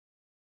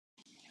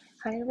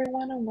Hi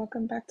everyone and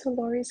welcome back to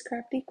Lori's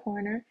Crafty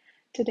Corner.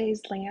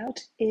 Today's layout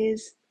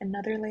is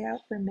another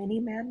layout for Mini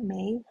Man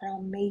May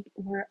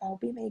where I'll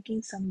be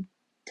making some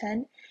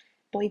 10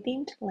 boy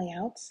themed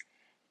layouts.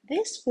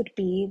 This would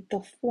be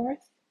the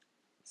fourth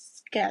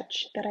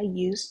sketch that I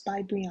used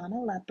by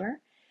Brianna Lepper,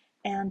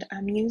 and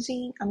I'm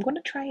going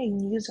to try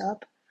and use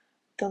up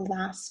the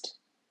last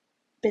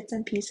bits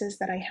and pieces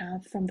that I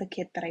have from the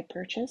kit that I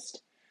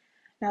purchased.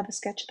 Now the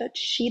sketch that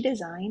she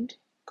designed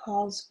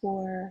calls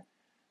for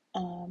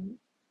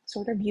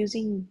sort of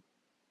using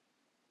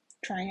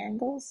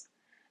triangles.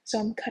 So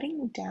I'm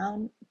cutting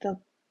down the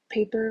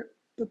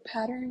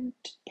patterned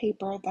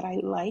paper that I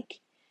would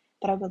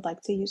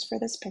like to use for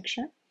this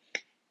picture.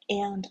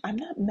 And I'm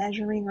not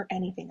measuring or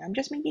anything. I'm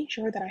just making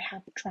sure that I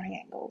have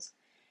triangles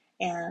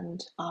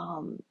and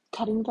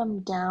cutting them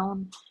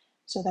down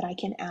so that I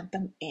can add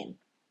them in.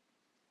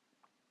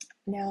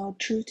 Now,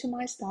 true to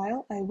my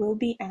style, I will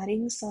be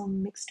adding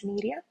some mixed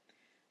media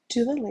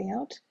to the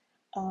layout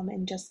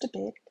in just a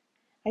bit.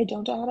 I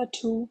don't add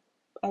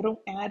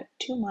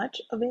too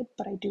much of it,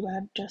 but I do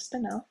add just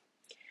enough.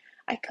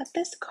 I cut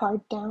this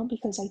card down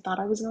because I thought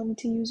I was going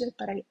to use it,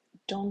 but I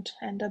don't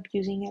end up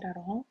using it at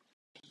all.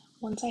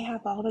 Once I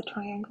have all the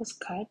triangles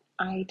cut,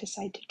 I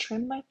decide to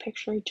trim my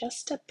picture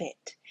just a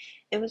bit.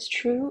 It was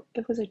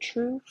a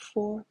true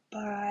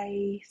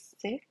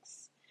 4x6,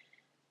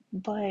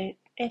 but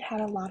it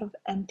had a lot of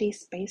empty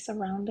space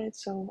around it,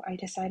 so I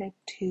decided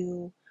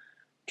to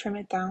trim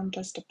it down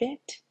just a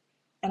bit,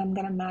 and I'm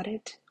gonna mat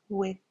it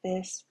with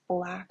this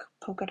black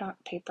polka dot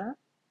paper.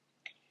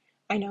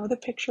 I know the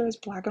picture is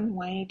black and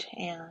white,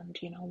 and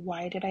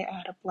why did I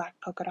add a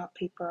black polka dot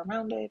paper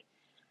around it?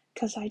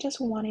 Because I just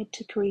wanted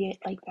to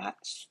create like that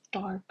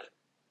stark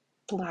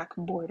black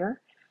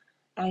border.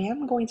 I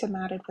am going to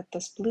mat it with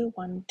this blue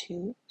one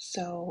too,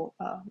 so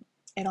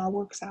it all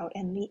works out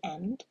in the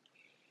end.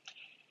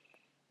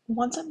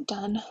 Once I'm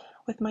done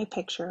with my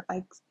picture,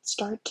 I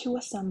start to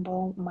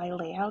assemble my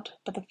layout,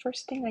 but the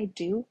first thing I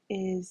do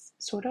is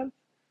sort of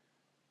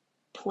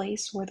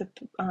place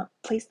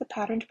the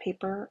patterned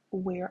paper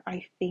where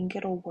I think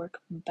it'll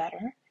work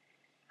better.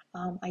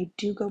 I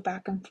do go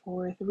back and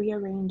forth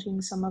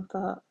rearranging some of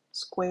the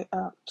squares,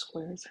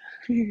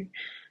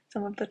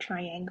 some of the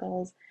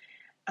triangles.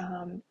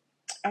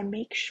 I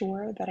make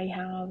sure that I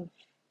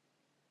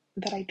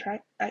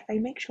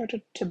make sure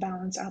to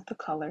balance out the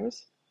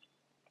colors,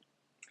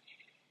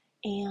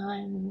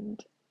 and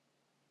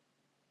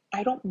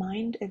I don't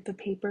mind if the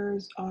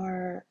papers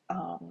are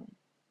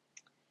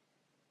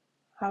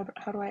how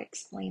do I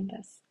explain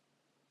this?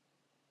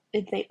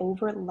 If they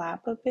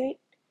overlap a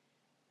bit,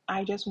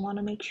 I just want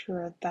to make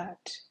sure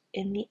that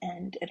in the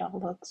end it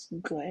all looks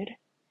good.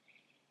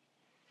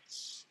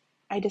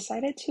 I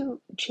decided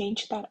to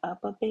change that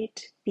up a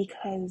bit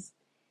because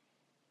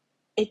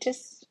it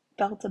just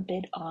felt a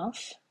bit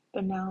off,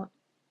 but now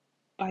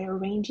by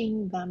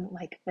arranging them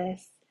like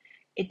this,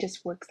 it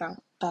just works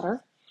out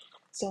better.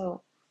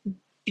 So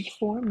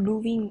before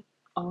moving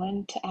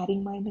on to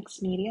adding my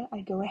mixed media,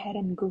 I go ahead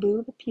and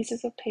glue the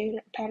pieces of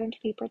patterned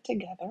paper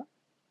together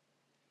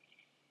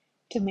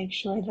to make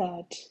sure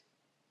that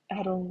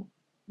I don't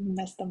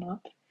mess them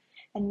up.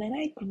 And then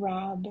I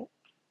grab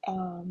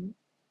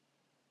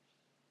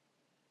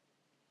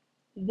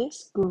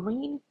this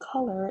green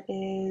color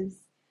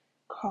is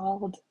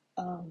called,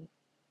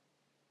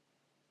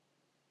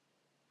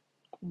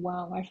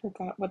 wow, I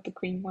forgot what the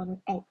green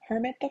one, oh,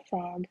 Hermit the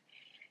Frog.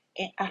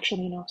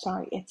 Actually, no,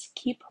 sorry, it's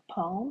Keep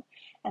Palm,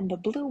 and the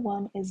blue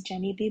one is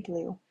Jenny Be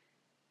Blue.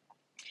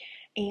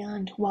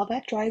 And while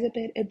that dries a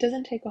bit, it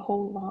doesn't take a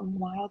whole long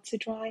while to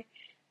dry.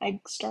 I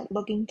start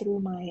looking through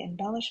my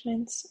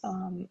embellishments.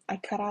 I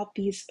cut out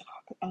these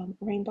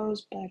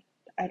rainbows, but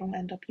I don't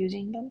end up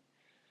using them.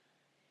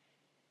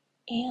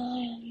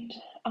 And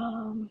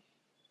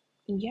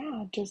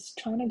yeah, just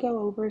trying to go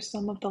over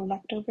some of the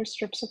leftover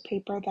strips of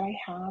paper that I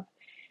have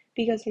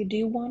because I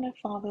do want to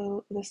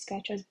follow the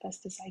sketch as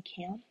best as I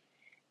can.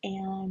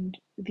 And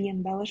the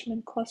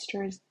embellishment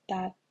clusters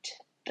that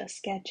the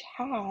sketch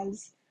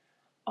has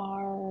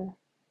are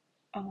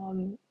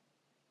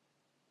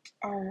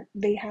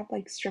they have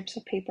like strips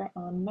of paper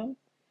on them.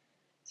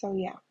 So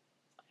yeah.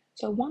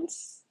 So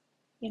once,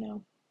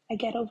 I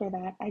get over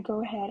that, I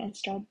go ahead and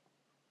start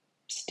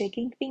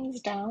sticking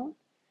things down.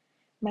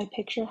 My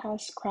picture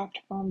has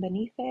scratch foam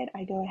beneath it.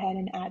 I go ahead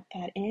and add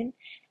that in,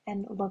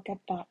 and look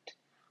at that.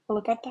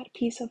 Look at that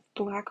piece of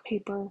black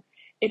paper.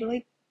 It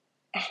like,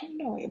 I don't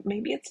know,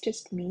 maybe it's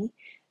just me,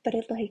 but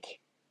it like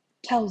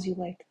tells you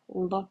like,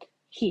 look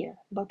here,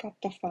 look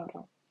at the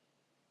photo.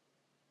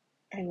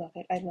 I love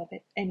it. I love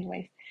it.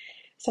 Anyways,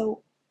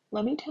 so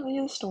let me tell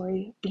you the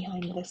story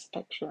behind this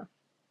picture.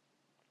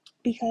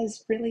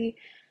 Because really,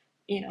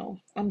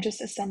 I'm just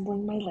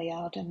assembling my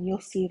layout, and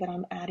you'll see that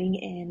I'm adding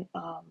in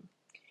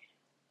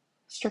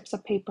strips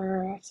of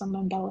paper, some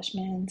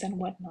embellishments, and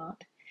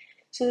whatnot.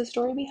 So the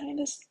story behind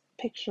this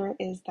picture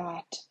is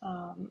that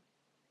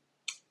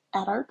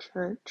at our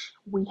church,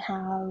 we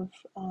have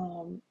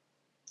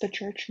the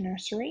church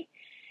nursery,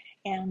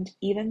 and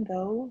even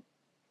though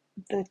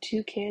the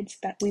two kids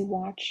that we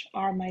watch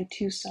are my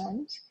two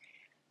sons.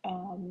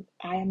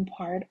 I am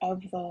part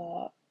of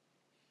the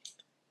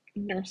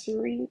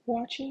nursery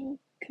watching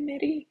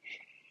committee.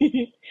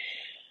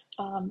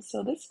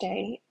 So this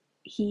day,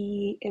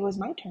 it was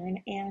my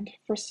turn, and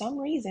for some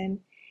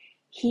reason,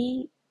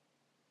 he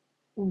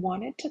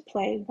wanted to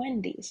play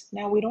Wendy's.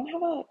 Now we don't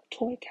have a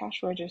toy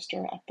cash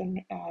register at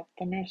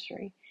the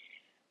nursery,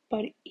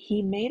 but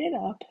he made it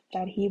up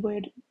that he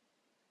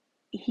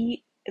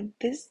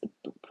this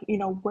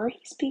where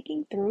he's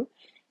peeking through,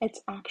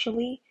 it's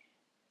actually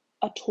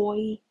a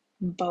toy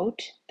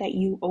boat that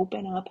you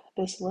open up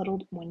this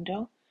little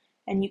window,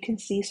 and you can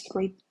see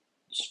straight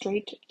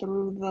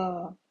through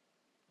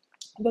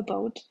the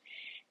boat,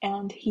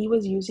 and he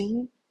was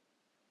using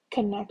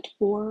Connect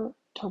Four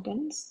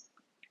tokens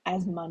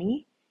as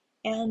money,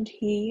 and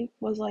he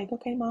was like,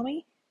 "Okay,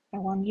 mommy, I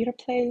want you to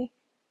play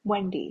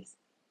Wendy's.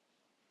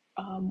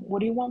 What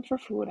do you want for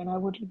food?" And I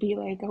would be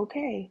like,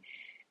 "Okay,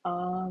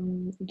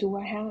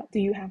 do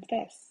you have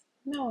this?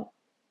 No.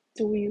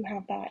 Do you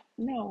have that?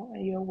 No."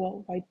 And you go,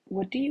 "Well, like,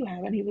 what do you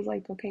have?" And he was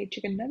like, "Okay,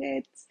 chicken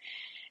nuggets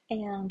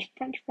and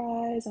French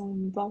fries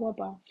and blah blah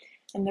blah."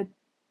 And the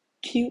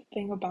cute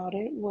thing about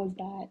it was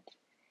that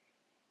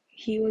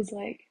he was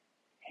like,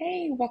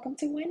 "Hey, welcome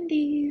to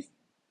Wendy's.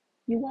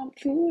 You want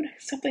food?"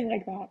 Something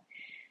like that.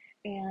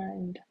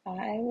 And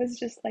I was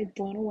just like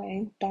blown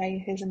away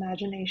by his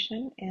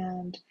imagination.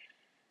 And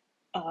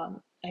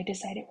I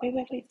decided,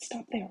 wait,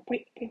 stop there.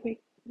 Wait.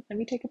 Let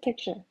me take a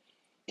picture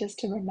just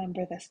to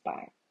remember this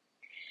by.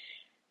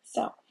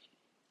 So,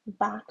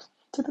 back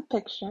to the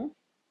picture.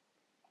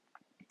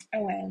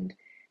 Oh, and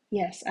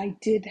yes, I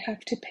did have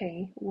to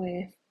pay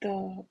with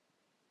the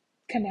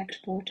Connect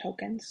 4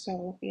 tokens.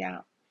 So,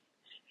 yeah,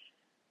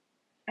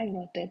 I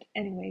loved it.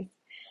 Anyways,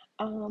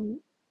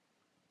 um,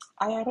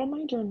 I added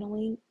my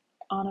journaling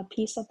on a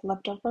piece of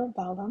leftover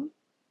vellum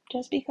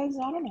just because,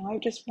 I don't know, I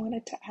just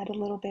wanted to add a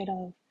little bit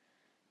of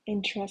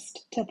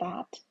interest to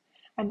that.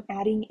 I'm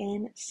adding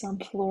in some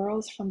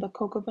florals from the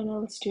Coco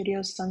Vanilla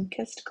Studios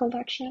Sunkissed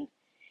collection,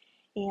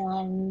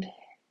 and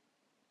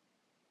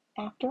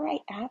after I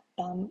add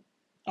them,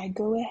 I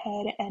go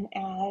ahead and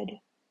add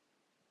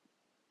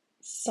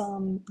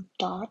some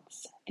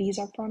dots. These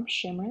are from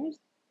Shimmerz,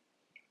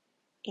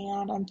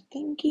 and I'm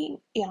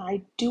thinking, yeah,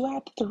 I do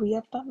add 3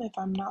 of them if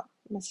I'm not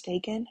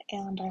mistaken,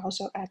 and I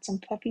also add some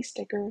puffy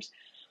stickers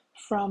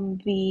from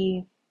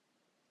the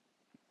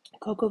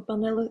Coco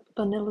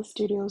Vanilla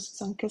Studios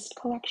Sunkissed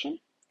collection.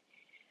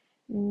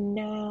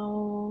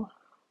 Now,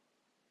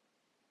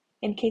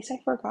 in case I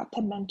forgot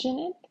to mention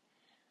it,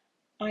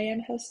 I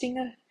am hosting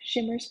a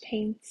Shimmerz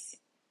Paints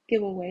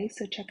giveaway,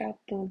 so check out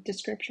the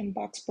description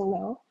box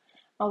below.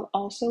 I'll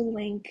also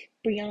link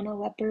Brianna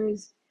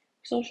Lepper's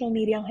social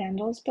media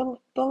handles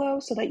below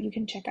so that you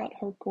can check out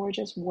her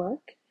gorgeous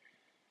work.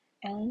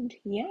 And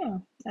yeah,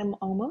 I'm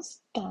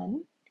almost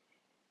done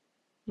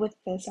with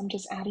this. I'm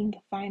just adding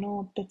the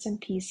final bits and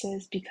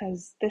pieces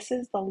because this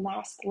is the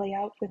last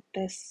layout with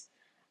this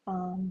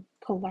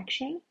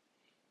collection,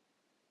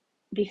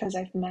 because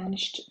I've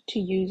managed to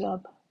use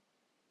up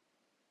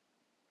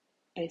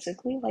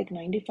basically like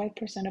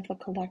 95% of the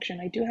collection.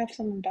 I do have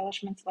some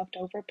embellishments left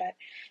over, but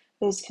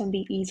those can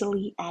be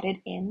easily added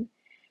in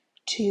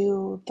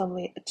to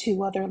the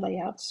 2 other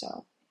layouts.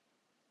 So,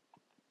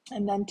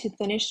 and then to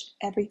finish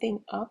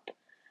everything up,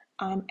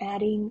 I'm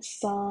adding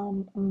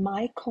some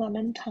My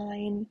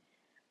Clementine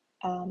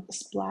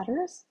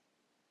splatters,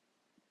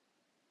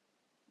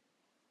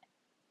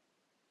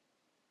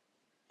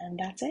 and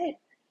that's it.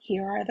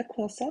 Here are the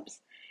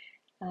close-ups.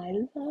 I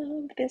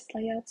love this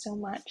layout so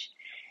much,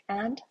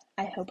 and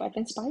I hope I've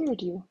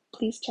inspired you.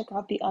 Please check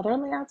out the other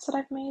layouts that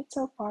I've made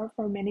so far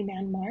for Mini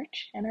Man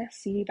March, and I'll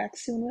see you back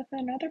soon with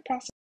another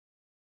process.